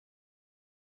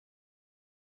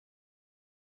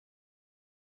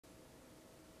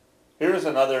Here's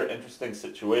another interesting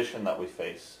situation that we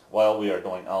face while we are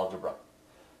doing algebra.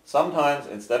 Sometimes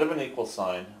instead of an equal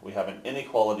sign, we have an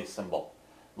inequality symbol,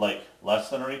 like less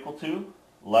than or equal to,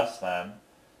 less than,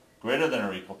 greater than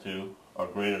or equal to, or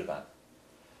greater than.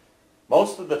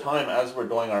 Most of the time as we're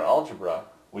doing our algebra,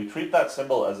 we treat that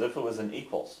symbol as if it was an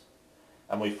equals,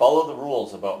 and we follow the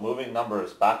rules about moving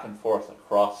numbers back and forth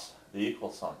across the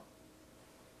equal sign.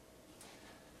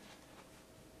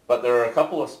 But there are a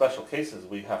couple of special cases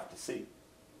we have to see.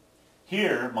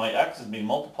 Here, my x is being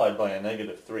multiplied by a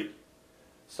 -3.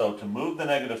 So to move the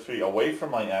 -3 away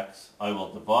from my x, I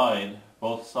will divide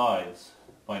both sides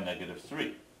by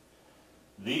 -3.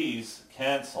 These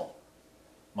cancel.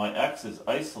 My x is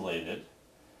isolated.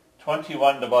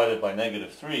 21 divided by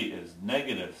 -3 is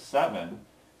 -7,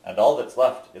 and all that's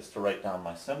left is to write down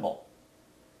my symbol.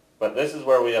 But this is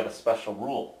where we have a special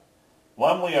rule.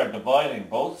 When we are dividing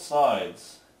both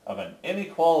sides of an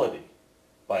inequality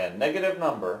by a negative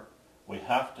number, we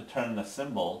have to turn the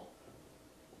symbol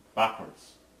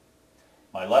backwards.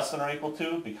 My less than or equal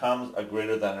to becomes a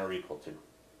greater than or equal to.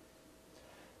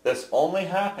 This only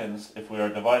happens if we are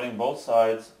dividing both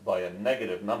sides by a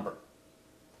negative number.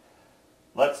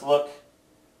 Let's look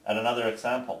at another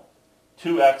example.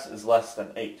 2x is less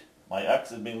than 8. My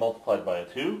x is being multiplied by a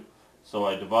 2, so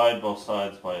I divide both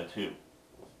sides by a 2.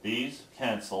 These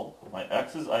cancel. My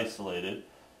x is isolated.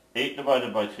 8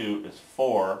 divided by 2 is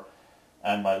 4,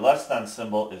 and my less than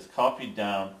symbol is copied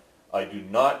down. I do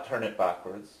not turn it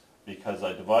backwards because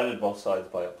I divided both sides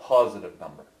by a positive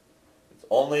number. It's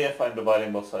only if I'm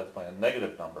dividing both sides by a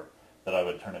negative number that I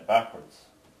would turn it backwards.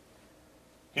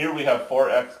 Here we have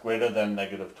 4x greater than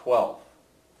 -12.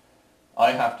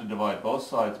 I have to divide both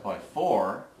sides by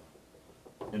 4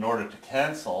 in order to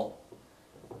cancel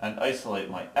and isolate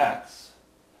my x.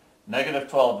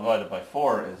 -12 divided by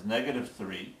 4 is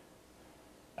 -3.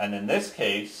 And in this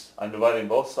case, I'm dividing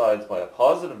both sides by a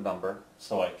positive number,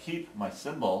 so I keep my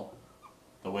symbol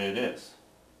the way it is.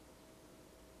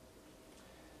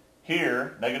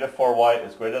 Here, -4y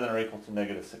is greater than or equal to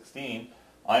 -16.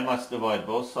 I must divide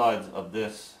both sides of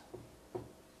this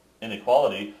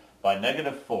inequality by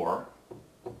 -4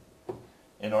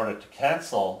 in order to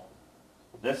cancel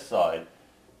this side,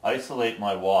 isolate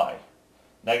my y.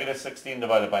 -16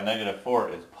 divided by -4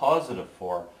 is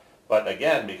 +4, but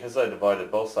again, because I divided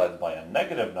both sides by a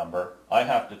negative number, I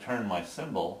have to turn my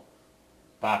symbol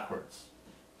backwards.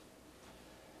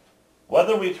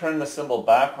 Whether we turn the symbol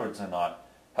backwards or not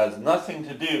has nothing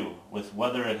to do with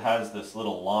whether it has this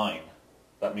little line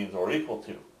that means or equal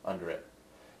to under it.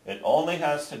 It only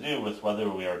has to do with whether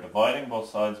we are dividing both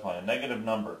sides by a negative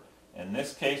number. In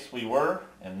this case we were,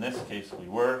 in this case we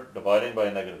were dividing by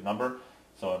a negative number,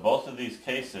 so in both of these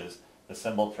cases the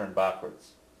symbol turned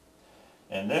backwards.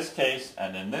 In this case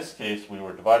and in this case we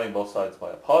were dividing both sides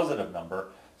by a positive number,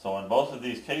 so in both of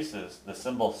these cases the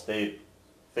symbol stayed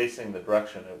facing the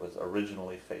direction it was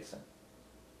originally facing.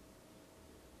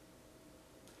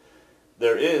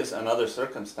 There is another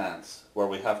circumstance where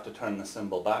we have to turn the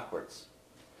symbol backwards.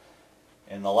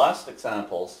 In the last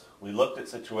examples, we looked at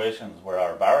situations where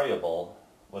our variable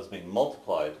was being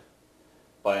multiplied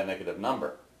by a negative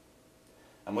number.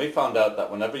 And we found out that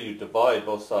whenever you divide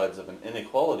both sides of an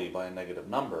inequality by a negative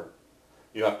number,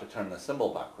 you have to turn the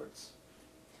symbol backwards.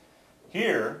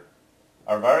 Here,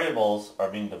 our variables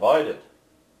are being divided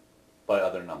by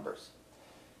other numbers.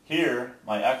 Here,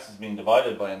 my x is being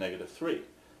divided by a -3.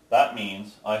 That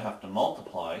means I have to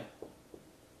multiply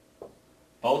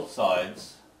both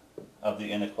sides of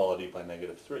the inequality by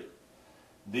 -3.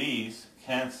 These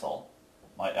cancel.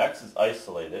 My x is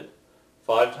isolated.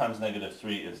 5 times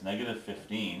 -3 is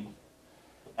 -15.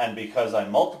 And because I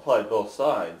multiplied both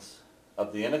sides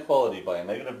of the inequality by a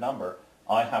negative number,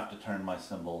 I have to turn my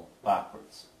symbol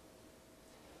backwards.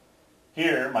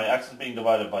 Here, my x is being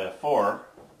divided by a 4.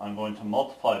 I'm going to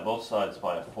multiply both sides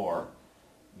by a 4.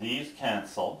 These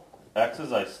cancel. X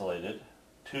is isolated.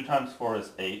 2 times 4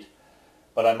 is 8.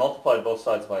 But I multiplied both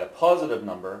sides by a positive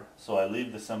number, so I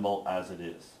leave the symbol as it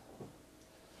is.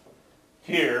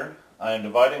 Here, I am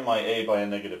dividing my a by a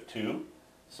 -2,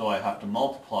 so I have to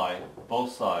multiply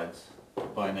both sides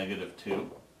by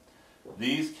 -2.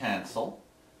 These cancel.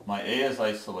 My a is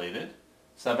isolated.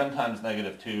 7 times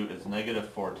 -2 is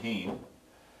 -14.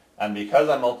 And because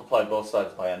I multiplied both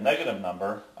sides by a negative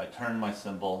number, I turn my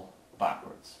symbol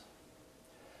backwards.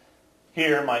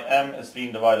 Here, my m is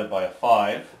being divided by a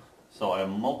 5, so I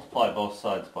multiply both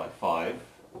sides by 5.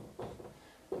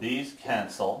 These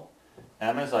cancel.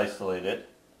 M is isolated.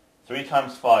 3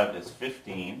 times 5 is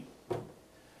 15.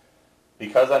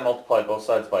 Because I multiplied both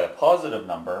sides by a positive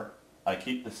number, I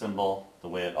keep the symbol the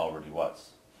way it already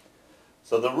was.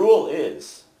 So the rule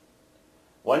is,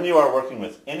 When you are working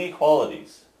with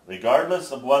inequalities,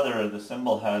 regardless of whether the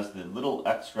symbol has the little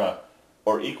extra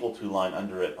or equal to line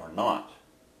under it or not,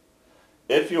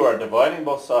 if you are dividing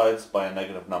both sides by a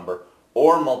negative number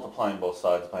or multiplying both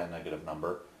sides by a negative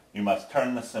number, you must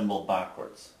turn the symbol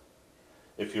backwards.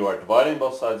 If you are dividing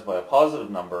both sides by a positive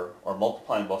number or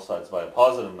multiplying both sides by a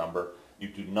positive number, you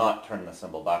do not turn the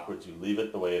symbol backwards, you leave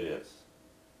it the way it is.